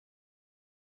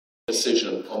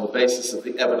decision on the basis of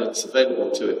the evidence available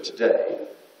to it today.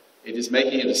 It is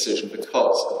making a decision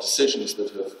because of decisions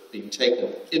that have been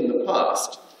taken in the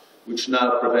past, which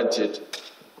now prevent it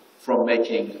from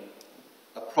making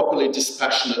a properly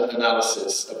dispassionate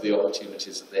analysis of the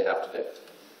opportunities that they have today.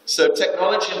 So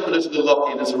technology and political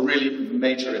lock-in is a really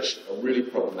major issue, a really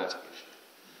problematic issue.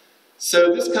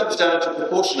 So this comes down to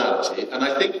proportionality, and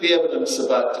I think the evidence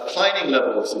about declining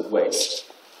levels of waste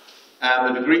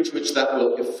and the degree to which that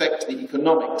will affect the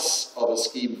economics of a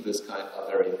scheme of this kind are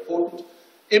very important.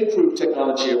 Improved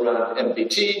technology around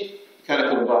MBT,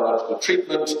 mechanical and biological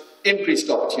treatment, increased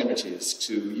opportunities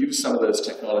to use some of those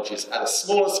technologies at a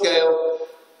smaller scale.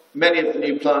 Many of the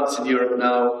new plants in Europe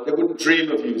now, they wouldn't dream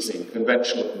of using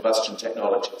conventional combustion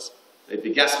technologies. They'd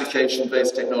be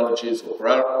gasification-based technologies or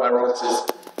pyrolysis,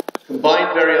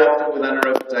 combined very often with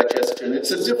anaerobic digestion.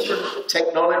 It's a different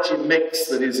technology mix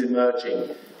that is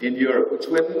emerging in Europe,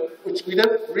 which we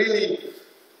don't really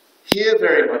hear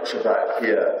very much about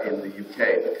here in the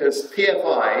UK, because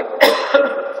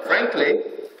PFI, frankly,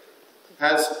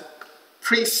 has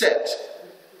preset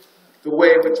the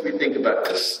way in which we think about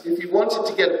this. If you wanted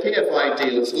to get a PFI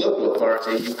deal as a local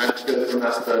authority, you had to go through a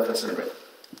mass burn incinerator.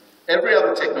 Every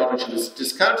other technology was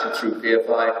discounted through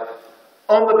PFI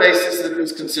on the basis that it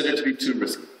was considered to be too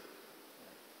risky.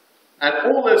 And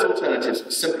all those alternatives were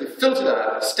simply filtered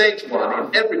out at stage one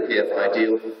in every PFI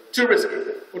deal, too risky.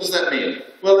 What does that mean?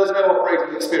 Well, there's no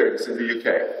operating experience in the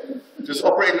UK. Does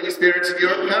operating experience in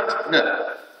Europe count?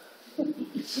 No.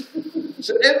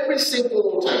 So every single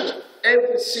alternative,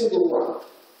 every single one,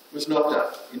 was knocked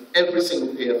out in every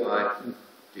single PFI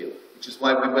deal, which is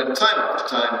why we went time after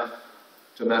time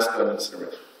to mass burn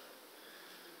incineration.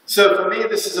 So for me,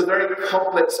 this is a very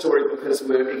complex story because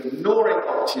we're ignoring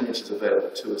opportunities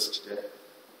available to us today.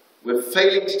 We're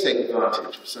failing to take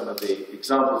advantage of some of the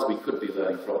examples we could be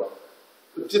learning from.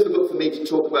 It's difficult for me to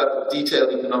talk about the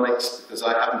detailed economics because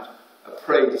I haven't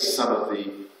appraised some of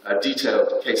the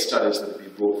detailed case studies that have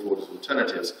been brought forward as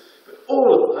alternatives. But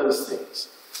all of those things,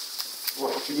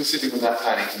 well, if you were sitting on that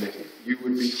planning committee, you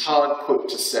would be hard put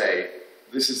to say,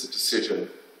 this is a decision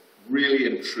really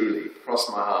and truly, cross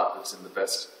my heart, that's in the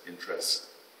best interest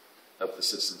of the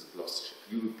citizens of Gloucestershire.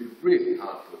 You would be really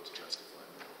hard put to justify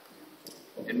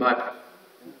that, in my opinion.